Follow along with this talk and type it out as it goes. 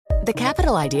The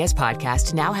Capital Ideas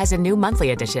podcast now has a new monthly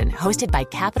edition hosted by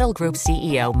Capital Group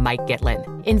CEO Mike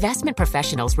Gitlin. Investment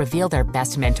professionals reveal their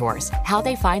best mentors, how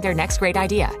they find their next great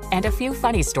idea, and a few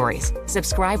funny stories.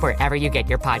 Subscribe wherever you get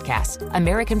your podcasts.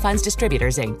 American Funds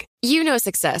Distributors, Inc. You know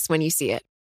success when you see it.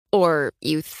 Or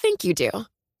you think you do.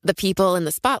 The people in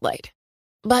the spotlight.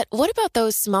 But what about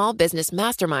those small business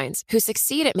masterminds who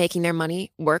succeed at making their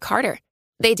money work harder?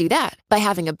 They do that by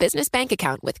having a business bank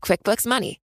account with QuickBooks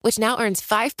Money, which now earns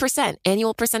 5%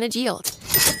 annual percentage yield.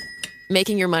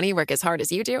 Making your money work as hard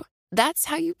as you do? That's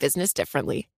how you business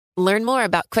differently. Learn more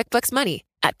about QuickBooks Money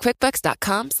at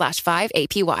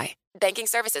quickbooks.com/5APY. Banking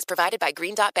services provided by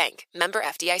Green Dot Bank. Member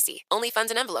FDIC. Only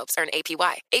funds and envelopes earn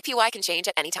APY. APY can change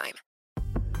at any time.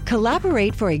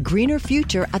 Collaborate for a greener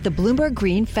future at the Bloomberg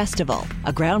Green Festival,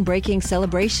 a groundbreaking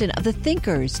celebration of the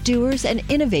thinkers, doers, and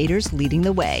innovators leading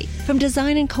the way. From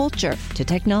design and culture to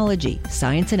technology,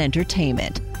 science, and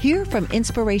entertainment. Hear from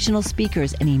inspirational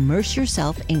speakers and immerse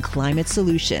yourself in climate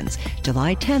solutions.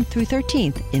 July 10th through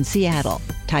 13th in Seattle.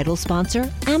 Title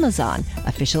sponsor, Amazon.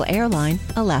 Official airline,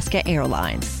 Alaska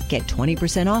Airlines. Get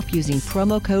 20% off using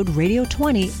promo code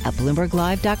Radio20 at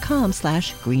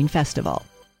BloombergLive.com/greenfestival.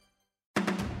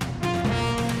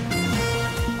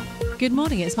 Good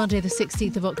morning. It's Monday the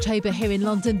 16th of October here in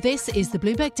London. This is the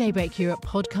Bloomberg Daybreak Europe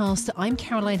podcast. I'm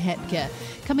Caroline Hepker.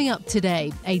 Coming up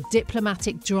today, a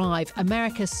diplomatic drive.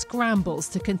 America scrambles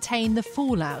to contain the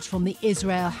fallout from the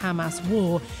Israel-Hamas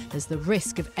war as the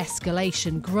risk of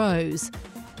escalation grows.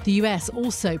 The US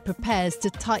also prepares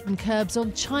to tighten curbs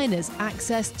on China's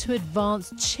access to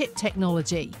advanced chip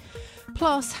technology.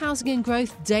 Plus, housing and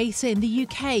growth data in the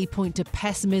UK point to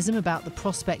pessimism about the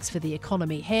prospects for the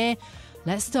economy here.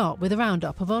 Let's start with a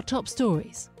roundup of our top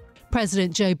stories.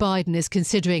 President Joe Biden is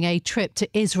considering a trip to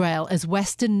Israel as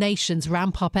Western nations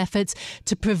ramp up efforts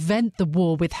to prevent the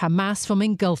war with Hamas from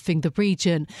engulfing the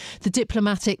region. The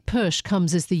diplomatic push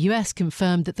comes as the US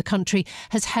confirmed that the country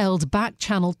has held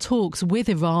back-channel talks with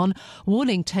Iran,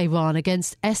 warning Tehran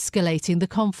against escalating the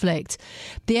conflict.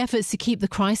 The efforts to keep the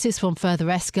crisis from further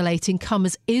escalating come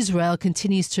as Israel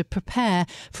continues to prepare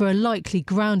for a likely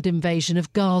ground invasion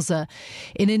of Gaza.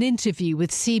 In an interview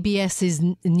with CBS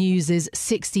News'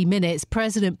 60 Minutes,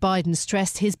 President Biden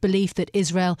stressed his belief that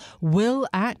Israel will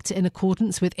act in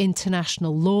accordance with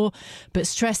international law, but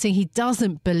stressing he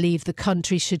doesn't believe the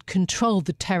country should control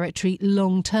the territory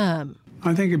long term.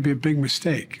 I think it'd be a big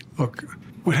mistake. Look,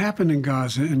 what happened in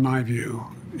Gaza, in my view,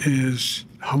 is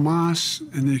Hamas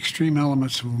and the extreme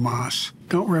elements of Hamas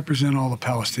don't represent all the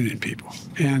Palestinian people.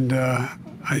 And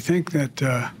I think that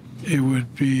it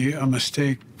would be a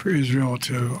mistake for Israel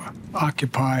to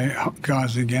occupy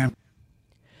Gaza again.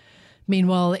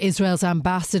 Meanwhile, Israel's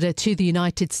ambassador to the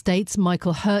United States,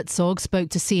 Michael Herzog, spoke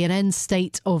to CNN's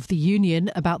State of the Union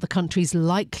about the country's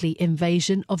likely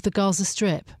invasion of the Gaza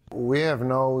Strip. We have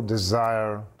no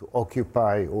desire to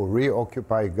occupy or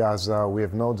reoccupy Gaza. We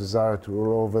have no desire to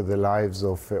rule over the lives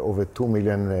of over 2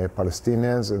 million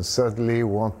Palestinians, and certainly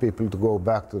want people to go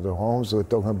back to their homes. We're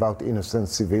talking about innocent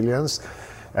civilians,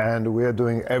 and we are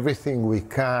doing everything we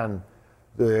can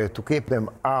to keep them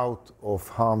out of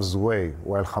harm's way,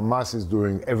 while Hamas is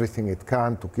doing everything it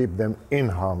can to keep them in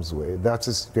harm's way. That's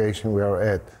the situation we are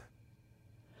at.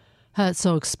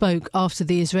 Herzog spoke after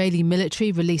the Israeli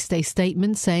military released a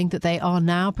statement saying that they are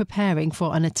now preparing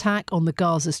for an attack on the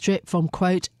Gaza Strip from,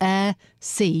 quote, air,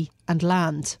 sea and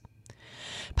land.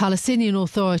 Palestinian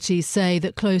authorities say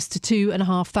that close to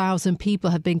 2,500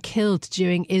 people have been killed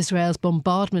during Israel's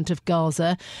bombardment of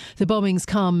Gaza. The bombings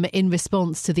come in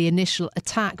response to the initial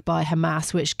attack by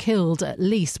Hamas, which killed at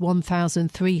least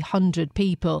 1,300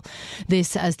 people.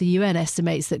 This as the UN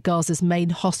estimates that Gaza's main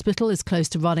hospital is close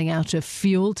to running out of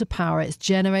fuel to power its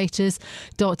generators.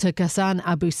 Dr. Ghassan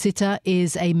Abu Sitta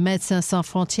is a Médecins Sans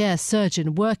Frontières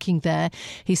surgeon working there.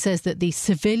 He says that the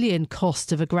civilian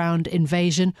cost of a ground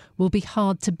invasion will be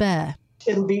hard to bear.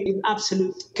 It'll be an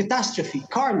absolute catastrophe,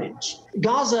 carnage.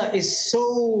 Gaza is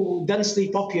so densely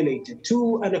populated,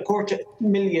 2.25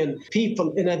 million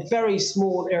people in a very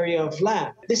small area of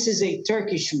land. This is a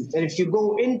turkey shoot. And if you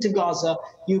go into Gaza,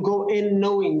 you go in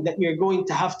knowing that you're going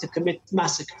to have to commit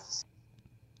massacres.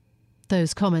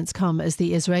 Those comments come as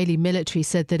the Israeli military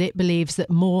said that it believes that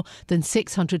more than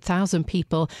 600,000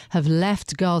 people have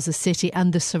left Gaza City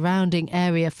and the surrounding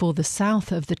area for the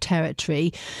south of the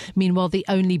territory. Meanwhile, the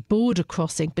only border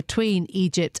crossing between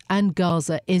Egypt and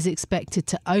Gaza is expected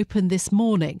to open this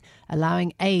morning,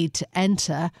 allowing aid to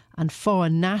enter and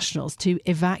foreign nationals to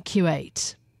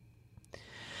evacuate.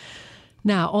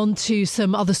 Now, on to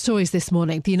some other stories this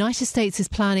morning. The United States is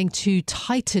planning to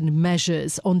tighten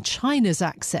measures on China's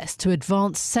access to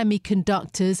advanced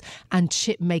semiconductors and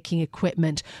chip-making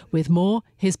equipment. With more,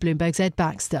 here's Bloomberg's Ed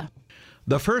Baxter.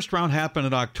 The first round happened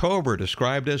in October,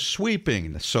 described as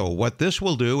sweeping. So what this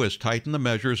will do is tighten the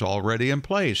measures already in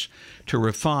place to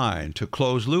refine, to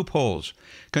close loopholes.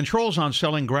 Controls on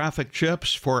selling graphic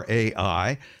chips for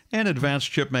AI and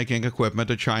advanced chip-making equipment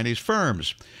to Chinese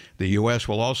firms. The U.S.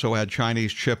 will also add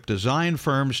Chinese chip design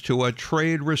firms to a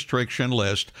trade restriction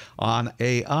list on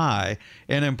AI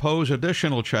and impose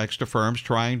additional checks to firms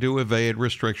trying to evade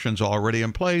restrictions already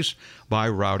in place by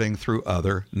routing through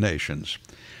other nations.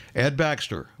 Ed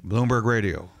Baxter, Bloomberg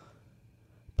Radio.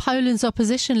 Poland's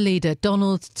opposition leader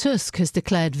Donald Tusk has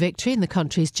declared victory in the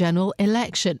country's general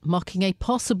election, marking a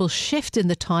possible shift in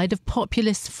the tide of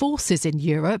populist forces in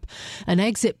Europe. An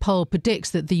exit poll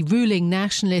predicts that the ruling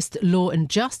Nationalist Law and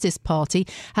Justice Party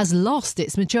has lost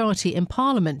its majority in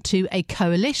Parliament to a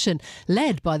coalition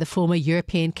led by the former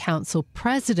European Council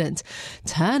president.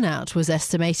 Turnout was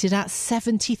estimated at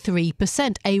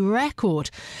 73%, a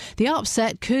record. The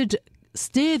upset could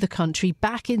steer the country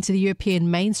back into the European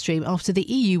mainstream after the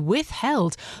EU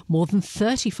withheld more than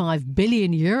 35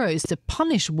 billion euros to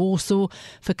punish Warsaw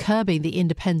for curbing the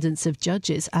independence of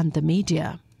judges and the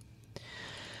media.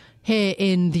 Here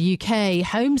in the UK,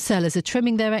 home sellers are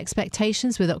trimming their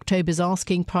expectations with October's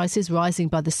asking prices rising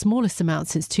by the smallest amount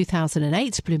since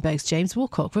 2008. Bloomberg's James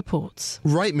Woolcock reports.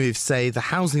 Rightmove say the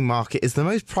housing market is the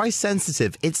most price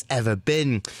sensitive it's ever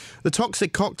been. The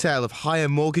toxic cocktail of higher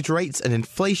mortgage rates and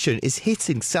inflation is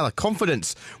hitting seller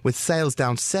confidence, with sales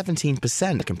down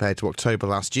 17% compared to October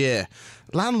last year.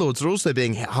 Landlords are also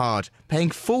being hit hard, paying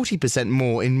 40%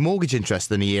 more in mortgage interest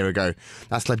than a year ago.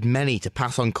 That's led many to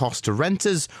pass on costs to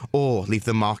renters or leave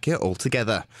the market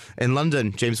altogether. In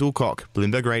London, James Woolcock,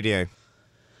 Bloomberg Radio.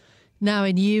 Now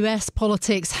in US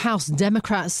politics, House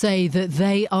Democrats say that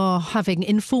they are having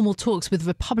informal talks with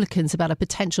Republicans about a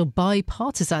potential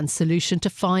bipartisan solution to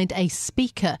find a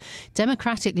speaker.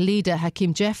 Democratic leader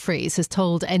Hakeem Jeffries has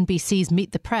told NBC's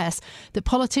Meet the Press that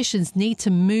politicians need to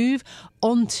move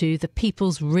onto the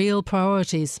people's real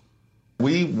priorities.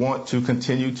 We want to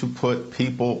continue to put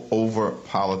people over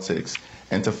politics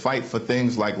and to fight for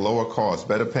things like lower costs,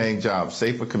 better paying jobs,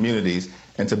 safer communities,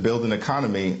 and to build an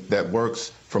economy that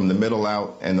works from the middle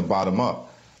out and the bottom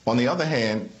up. On the other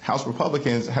hand, House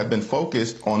Republicans have been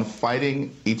focused on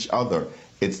fighting each other.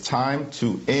 It's time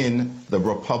to end the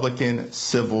Republican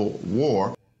Civil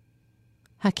War.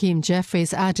 Hakeem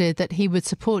Jeffries added that he would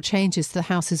support changes to the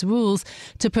House's rules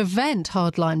to prevent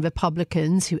hardline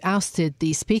Republicans who ousted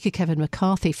the Speaker Kevin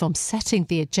McCarthy from setting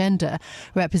the agenda.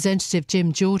 Representative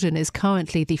Jim Jordan is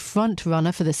currently the front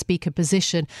runner for the Speaker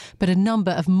position, but a number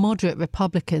of moderate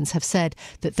Republicans have said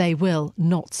that they will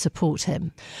not support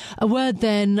him. A word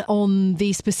then on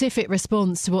the specific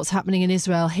response to what's happening in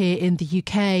Israel here in the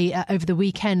UK. Over the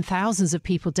weekend, thousands of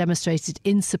people demonstrated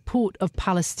in support of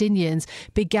Palestinians.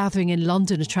 Big gathering in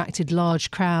London attracted large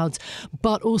crowds,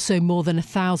 but also more than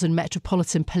 1,000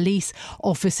 Metropolitan Police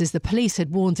officers. The police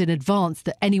had warned in advance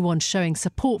that anyone showing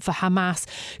support for Hamas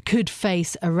could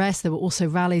face arrest. There were also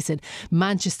rallies in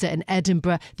Manchester and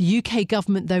Edinburgh. The UK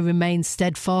government, though, remains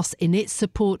steadfast in its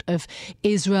support of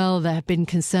Israel. There have been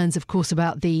concerns, of course,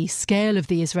 about the scale of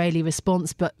the Israeli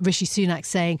response, but Rishi Sunak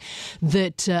saying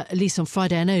that, at least on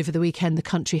Friday and over the weekend, the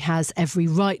country has every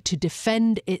right to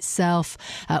defend itself,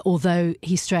 although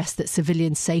he stressed that civilian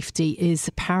safety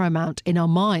is paramount in our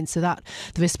minds. So that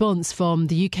the response from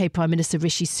the UK Prime Minister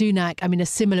Rishi Sunak, a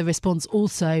similar response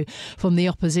also from the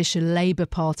opposition Labour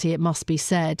Party, it must be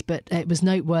said, but it was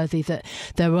noteworthy that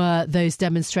there were those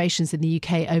demonstrations in the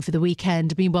UK over the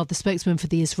weekend. Meanwhile, the spokesman for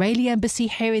the Israeli embassy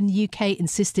here in the UK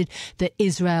insisted that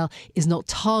Israel is not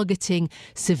targeting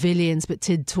civilians, but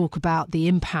to talk about the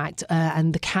impact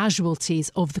and the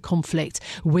casualties of the conflict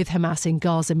with Hamas in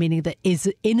Gaza, meaning that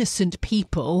innocent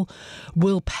people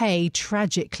will pay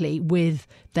tragically with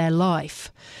their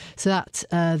life. So that's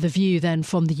the view then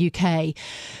from the UK.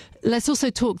 Let's also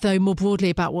talk, though, more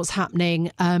broadly about what's happening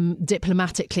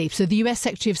diplomatically. So the US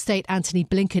Secretary of State Antony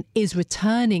Blinken is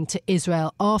returning to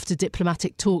Israel after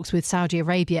diplomatic talks with Saudi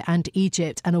Arabia and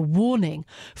Egypt, and a warning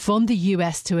from the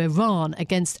US to Iran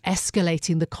against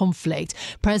escalating the conflict.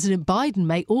 President Biden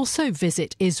may also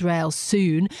visit Israel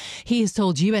soon. He has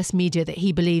told US media that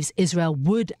he believes Israel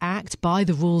would act by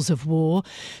the rules of war.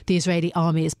 The Israeli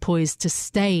army is poised to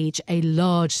stage a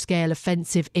large-scale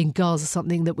offensive in Gaza,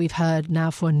 something that we've heard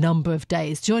now for a number number of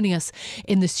days. Joining us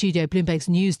in the studio, Bloomberg's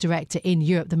news director in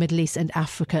Europe, the Middle East and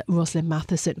Africa, Rosalind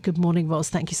Matheson. Good morning, Ros.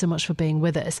 Thank you so much for being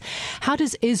with us. How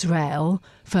does Israel,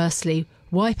 firstly,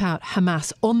 wipe out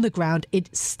Hamas on the ground,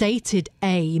 its stated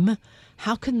aim?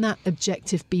 How can that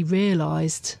objective be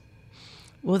realised?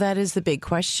 Well, that is the big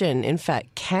question. In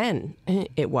fact, can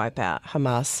it wipe out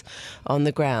Hamas on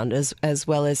the ground as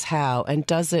well as how? And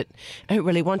does it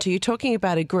really want to? You're talking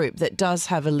about a group that does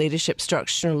have a leadership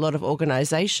structure and a lot of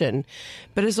organisation,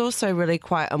 but is also really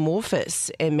quite amorphous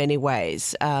in many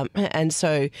ways. And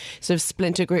so sort of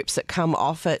splinter groups that come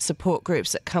off it, support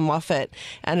groups that come off it,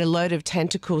 and a load of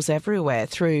tentacles everywhere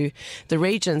through the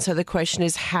region. So the question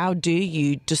is, how do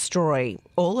you destroy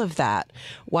all of that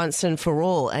once and for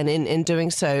all? And in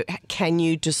doing so, can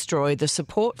you destroy the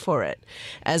support for it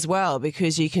as well?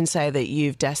 Because you can say that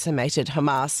you've decimated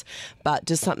Hamas, but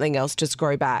does something else just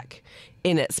grow back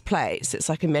in its place? It's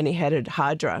like a many-headed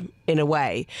hydra in a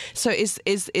way. So is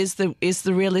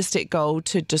the realistic goal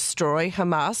to destroy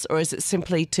Hamas, or is it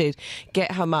simply to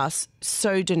get Hamas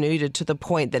so denuded to the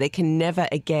point that it can never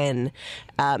again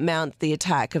mount the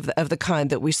attack of the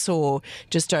kind that we saw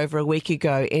just over a week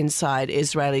ago inside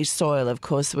Israeli soil, of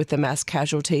course, with the mass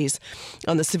casualties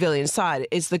on the civilian side?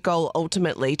 Is the goal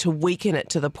ultimately to weaken it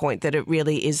to the point that it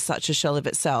really is such a shell of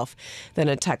itself that an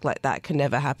attack like that can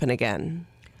never happen again?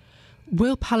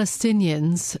 Will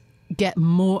Palestinians get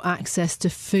more access to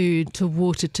food, to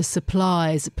water, to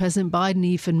supplies? President Biden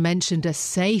even mentioned a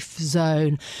safe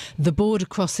zone, the border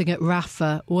crossing at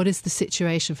Rafah. What is the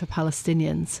situation for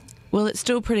Palestinians? Well, it's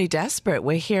still pretty desperate.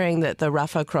 We're hearing that the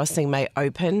Rafah crossing may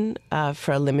open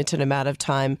for a limited amount of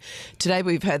time. Today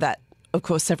we've heard that, of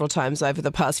course, several times over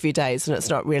the past few days, and it's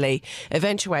not really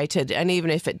eventuated. And even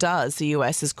if it does, the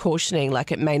US is cautioning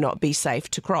like it may not be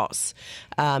safe to cross,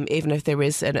 even if there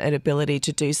is an ability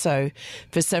to do so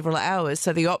for several hours.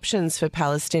 So the options for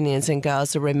Palestinians in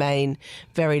Gaza remain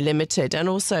very limited. And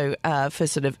also for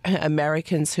sort of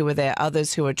Americans who are there,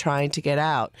 others who are trying to get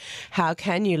out, how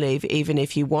can you leave even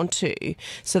if you want to?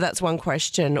 So that's one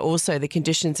question. Also, the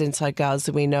conditions inside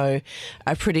Gaza, we know,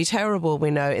 are pretty terrible.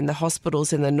 We know in the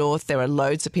hospitals in the north, there are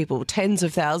loads of people, tens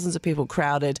of thousands of people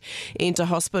crowded into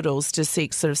hospitals to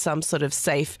seek sort of some sort of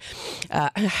safe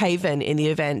haven in the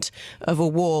event of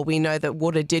a war. We know that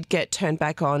water did get turned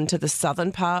back on to the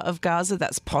southern part of Gaza.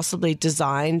 That's possibly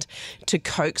designed to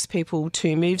coax people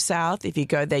to move south. If you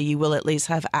go there, you will at least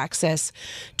have access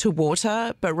to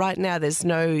water. But right now, there's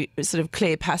no sort of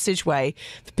clear passageway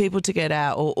for people to get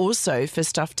out, or also for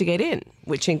stuff to get in,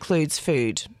 which includes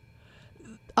food.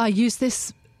 I use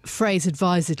this phrase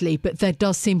advisedly, but there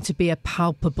does seem to be a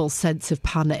palpable sense of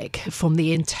panic from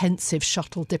the intensive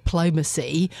shuttle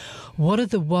diplomacy. What are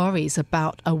the worries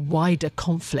about a wider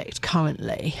conflict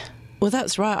currently? Well,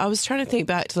 that's right. I was trying to think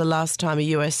back to the last time a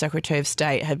US Secretary of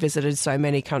State had visited so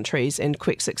many countries in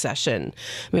quick succession.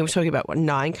 I mean, we're talking about,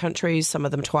 9 countries, some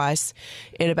of them twice,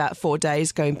 in about 4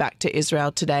 days, going back to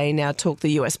Israel today. Now talk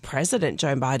the US President,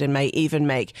 Joe Biden, may even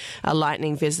make a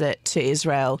lightning visit to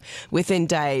Israel within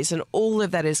days. And all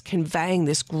of that is conveying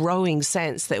this growing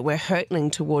sense that we're hurtling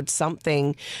towards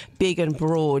something big and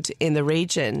broad in the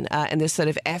region, and this sort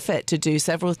of effort to do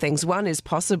several things. One is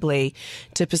possibly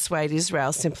to persuade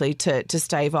Israel simply to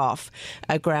stave off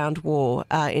a ground war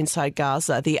inside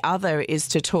Gaza. The other is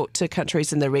to talk to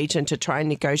countries in the region to try and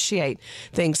negotiate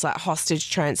things like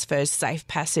hostage transfers, safe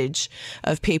passage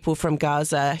of people from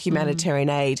Gaza, humanitarian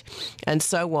aid, and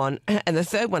so on. And the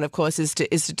third one, of course, is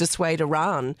to dissuade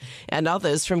Iran and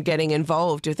others from getting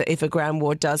involved if a ground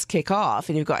war does kick off.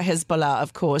 And you've got Hezbollah,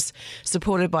 of course,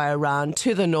 supported by Iran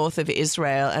to the north of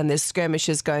Israel, and there's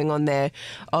skirmishes going on there,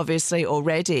 obviously,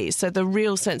 already. So the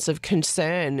real sense of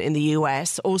concern in the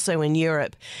US, also in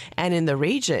Europe and in the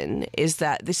region, is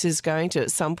that this is going to at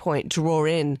some point draw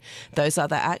in those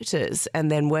other actors.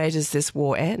 And then where does this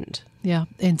war end? Yeah,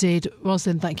 indeed.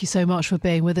 Rosalind, thank you so much for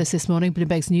being with us this morning.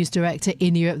 Bloomberg's news director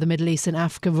in Europe, the Middle East and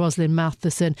Africa, Rosalind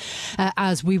Matheson,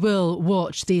 as we will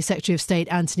watch the Secretary of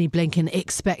State Antony Blinken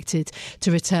expected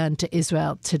to return to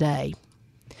Israel today.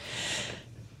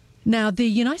 Now, the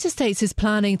United States is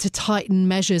planning to tighten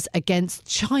measures against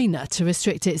China to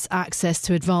restrict its access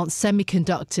to advanced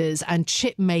semiconductors and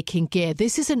chip-making gear.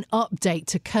 This is an update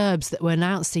to curbs that were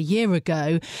announced a year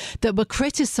ago that were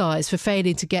criticised for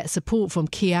failing to get support from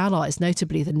key allies,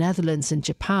 notably the Netherlands and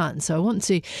Japan. So I want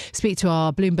to speak to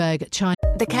our Bloomberg China.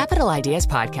 The Capital Ideas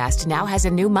podcast now has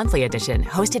a new monthly edition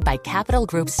hosted by Capital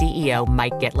Group CEO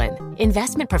Mike Gitlin.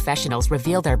 Investment professionals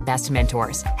reveal their best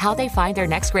mentors, how they find their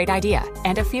next great idea,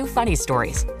 and a few funny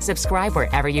stories. Subscribe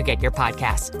wherever you get your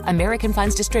podcasts. American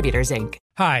Funds Distributors, Inc.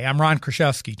 Hi, I'm Ron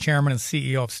Kraszewski, Chairman and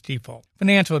CEO of Stifel.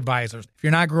 Financial advisors, if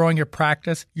you're not growing your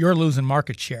practice, you're losing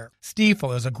market share.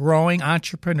 Stifel is a growing,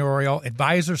 entrepreneurial,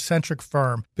 advisor-centric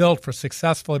firm built for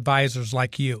successful advisors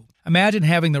like you. Imagine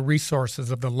having the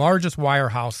resources of the largest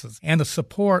wirehouses and the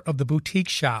support of the boutique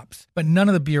shops, but none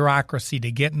of the bureaucracy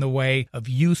to get in the way of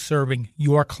you serving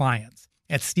your clients.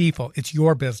 At Stifel, it's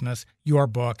your business, your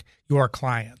book, your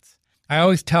clients. I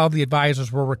always tell the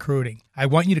advisors we're recruiting, I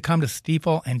want you to come to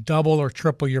Stifel and double or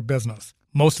triple your business.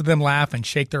 Most of them laugh and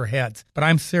shake their heads, but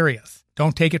I'm serious.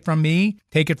 Don't take it from me.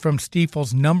 Take it from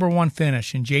Stifel's #1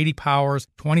 finish in J.D. Power's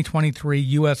 2023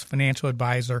 U.S. Financial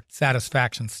Advisor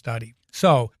Satisfaction Study.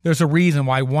 So, there's a reason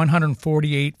why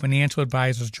 148 financial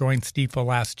advisors joined Stifel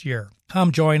last year.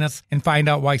 Come join us and find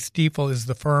out why Stifel is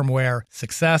the firm where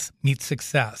success meets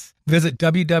success. Visit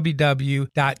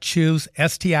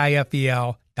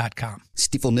www.choosestifel.com.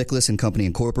 Stifel Nicholas and Company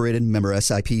Incorporated, member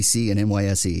SIPC and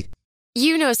NYSE.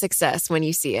 You know success when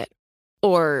you see it.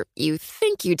 Or you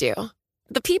think you do.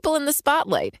 The people in the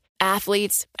spotlight.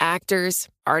 Athletes, actors,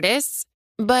 artists.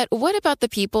 But what about the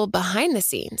people behind the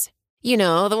scenes? You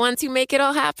know, the ones who make it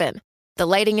all happen. The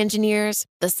lighting engineers,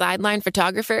 the sideline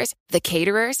photographers, the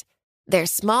caterers. They're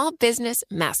small business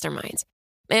masterminds.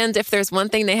 And if there's one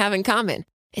thing they have in common,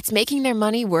 it's making their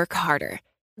money work harder.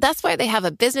 That's why they have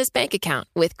a business bank account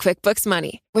with QuickBooks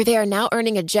Money, where they are now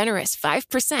earning a generous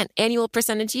 5% annual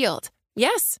percentage yield.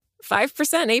 Yes,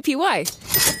 5% APY.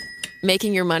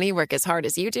 Making your money work as hard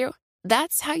as you do?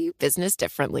 That's how you business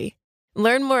differently.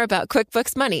 Learn more about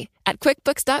QuickBooks Money at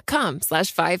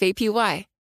quickbooks.com/5APY.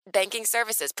 Banking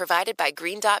services provided by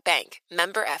Green Dot Bank,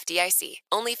 member FDIC.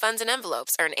 Only funds and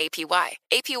envelopes earn APY.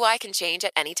 APY can change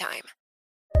at any time.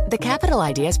 The Capital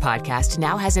Ideas Podcast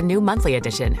now has a new monthly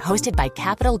edition hosted by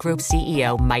Capital Group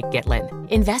CEO Mike Gitlin.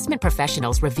 Investment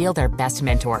professionals reveal their best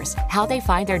mentors, how they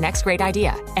find their next great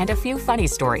idea, and a few funny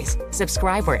stories.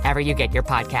 Subscribe wherever you get your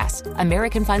podcasts.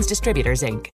 American Funds Distributors,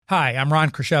 Inc. Hi, I'm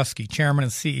Ron Kraszewski, Chairman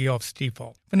and CEO of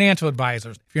Stifel. Financial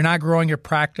advisors, if you're not growing your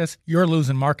practice, you're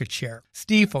losing market share.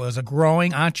 Stifel is a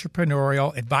growing,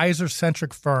 entrepreneurial,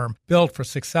 advisor-centric firm built for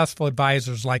successful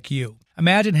advisors like you.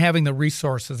 Imagine having the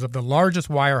resources of the largest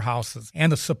wirehouses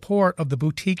and the support of the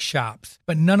boutique shops,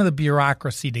 but none of the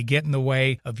bureaucracy to get in the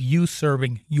way of you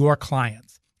serving your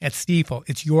clients. At Stifel,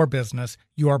 it's your business,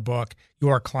 your book,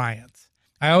 your clients.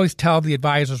 I always tell the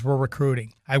advisors we're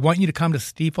recruiting, I want you to come to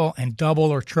Stifel and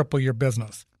double or triple your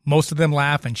business. Most of them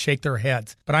laugh and shake their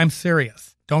heads, but I'm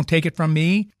serious. Don't take it from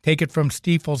me. Take it from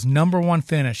Stifel's #1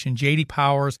 finish in J.D.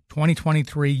 Power's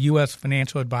 2023 U.S.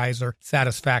 Financial Advisor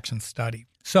Satisfaction Study.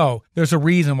 So, there's a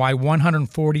reason why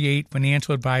 148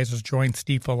 financial advisors joined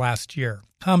Stifel last year.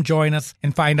 Come join us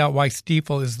and find out why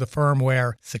Stifel is the firm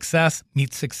where success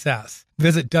meets success.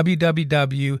 Visit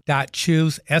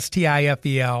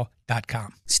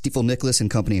www.choosestifel.com. Stifel Nicholas and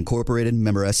Company Incorporated,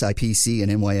 member SIPC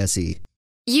and NYSE.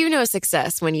 You know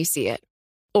success when you see it.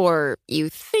 Or you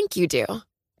think you do.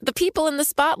 The people in the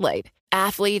spotlight.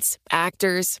 Athletes,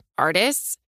 actors,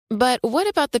 artists. But what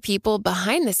about the people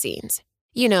behind the scenes?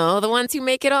 You know, the ones who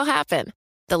make it all happen.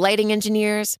 The lighting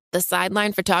engineers, the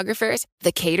sideline photographers,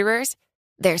 the caterers.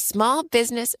 They're small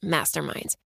business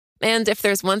masterminds. And if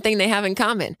there's one thing they have in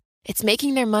common, it's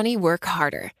making their money work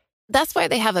harder. That's why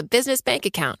they have a business bank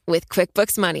account with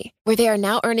QuickBooks Money, where they are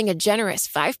now earning a generous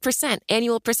 5%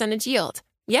 annual percentage yield.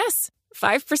 Yes,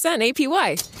 5%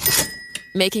 APY.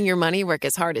 Making your money work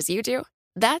as hard as you do?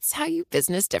 That's how you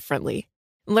business differently.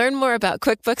 Learn more about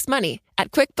QuickBooks Money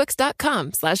at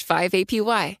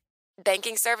quickbooks.com/5APY.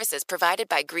 Banking services provided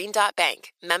by Green Dot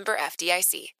Bank, member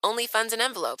FDIC. Only funds and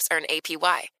envelopes earn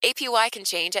APY. APY can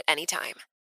change at any time.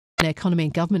 Economy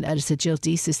and Government Editor Jill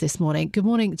Deesis this morning. Good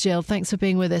morning, Jill. Thanks for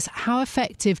being with us. How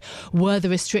effective were the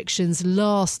restrictions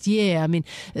last year? I mean,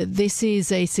 this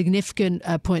is a significant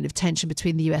point of tension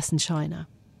between the US and China.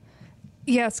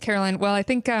 Yes, Caroline. Well, I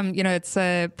think, it's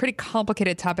a pretty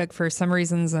complicated topic for some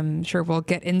reasons I'm sure we'll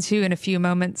get into in a few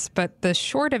moments. But the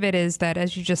short of it is that,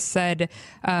 as you just said,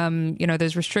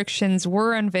 those restrictions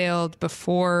were unveiled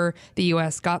before the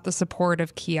U.S. got the support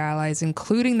of key allies,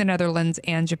 including the Netherlands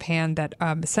and Japan, that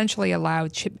essentially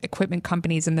allowed chip equipment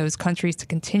companies in those countries to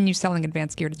continue selling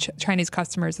advanced gear to Chinese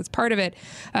customers as part of it.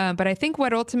 But I think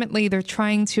what ultimately they're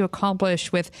trying to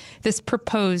accomplish with this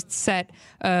proposed set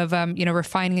of,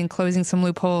 refining and closing some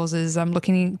loopholes is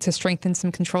looking to strengthen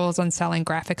some controls on selling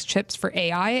graphics chips for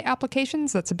AI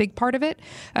applications. That's a big part of it.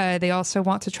 They also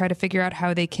want to try to figure out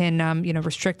how they can,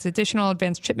 restrict additional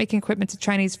advanced chip making equipment to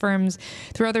Chinese firms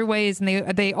through other ways. And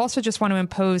they also just want to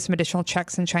impose some additional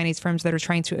checks on Chinese firms that are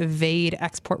trying to evade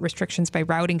export restrictions by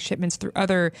routing shipments through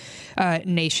other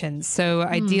nations. So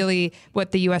ideally,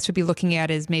 what the U.S. would be looking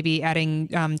at is maybe adding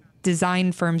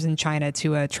design firms in China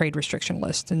to a trade restriction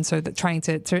list, and so trying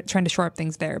to shore up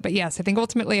things there. But yes, I think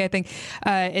ultimately,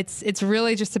 it's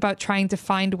really just about trying to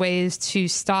find ways to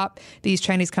stop these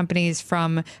Chinese companies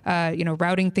from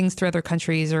routing things through other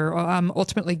countries, or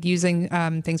ultimately using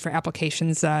things for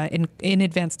applications in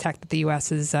advanced tech that the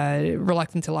U.S. is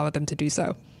reluctant to allow them to do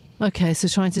so. Okay, so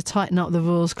trying to tighten up the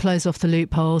rules, close off the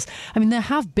loopholes. I mean, there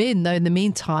have been, though, in the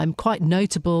meantime, quite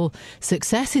notable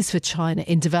successes for China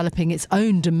in developing its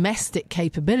own domestic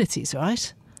capabilities,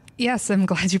 right? Yes, I'm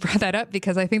glad you brought that up,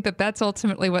 because I think that that's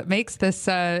ultimately what makes this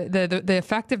the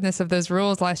effectiveness of those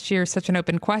rules last year such an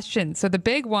open question. So the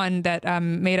big one that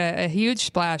made a huge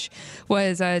splash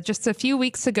was just a few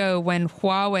weeks ago when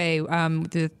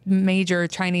Huawei, the major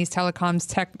Chinese telecoms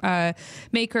tech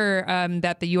maker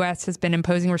that the U.S. has been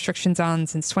imposing restrictions on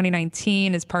since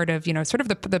 2019 as part of, sort of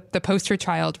the poster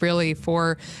child, really,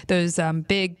 for those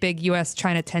big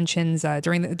U.S.-China tensions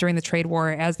during the trade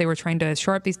war as they were trying to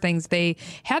shore up these things. They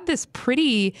had this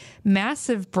pretty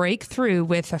massive breakthrough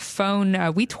with a phone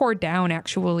we tore down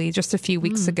actually just a few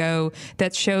weeks ago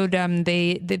that showed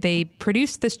they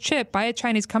produced this chip by a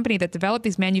Chinese company that developed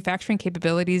these manufacturing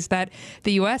capabilities that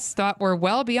the U.S. thought were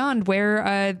well beyond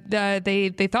where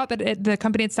they thought that the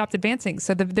company had stopped advancing.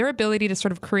 So their ability to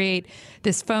sort of create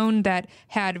this phone that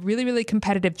had really, really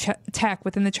competitive tech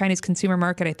within the Chinese consumer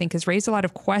market, I think, has raised a lot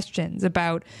of questions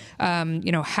about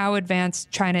how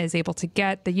advanced China is able to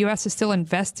get. The U.S. is still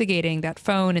investigating that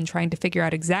phone and trying to figure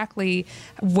out exactly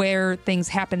where things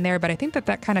happen there. But I think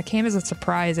that kind of came as a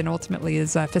surprise and ultimately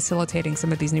is facilitating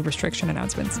some of these new restriction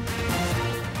announcements.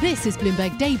 This is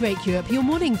Bloomberg Daybreak Europe, your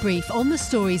morning brief on the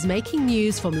stories making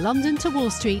news from London to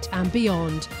Wall Street and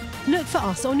beyond. Look for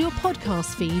us on your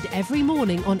podcast feed every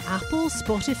morning on Apple,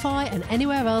 Spotify and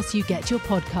anywhere else you get your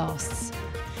podcasts.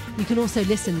 You can also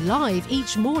listen live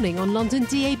each morning on London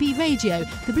DAB Radio,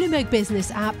 the Bloomberg Business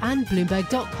app and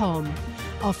Bloomberg.com.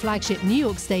 Our flagship New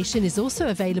York station is also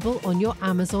available on your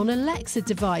Amazon Alexa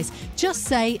device. Just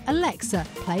say, Alexa,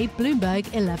 play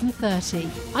Bloomberg 1130.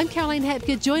 I'm Caroline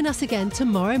Hepker. Join us again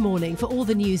tomorrow morning for all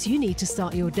the news you need to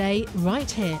start your day right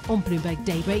here on Bloomberg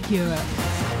Daybreak Europe.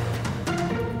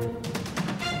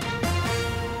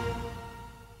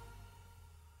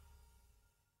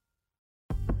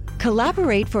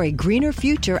 Collaborate for a greener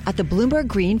future at the Bloomberg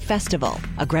Green Festival,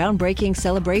 a groundbreaking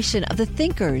celebration of the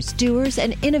thinkers, doers,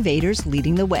 and innovators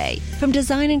leading the way. From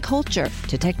design and culture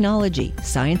to technology,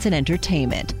 science, and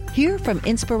entertainment. Hear from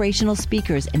inspirational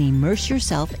speakers and immerse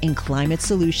yourself in climate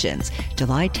solutions.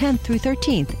 July 10th through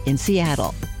 13th in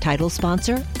Seattle. Title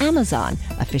sponsor, Amazon.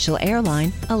 Official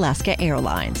airline, Alaska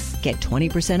Airlines. Get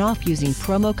 20% off using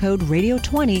promo code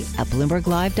radio20 at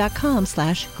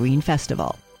BloombergLive.com/Green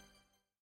Festival.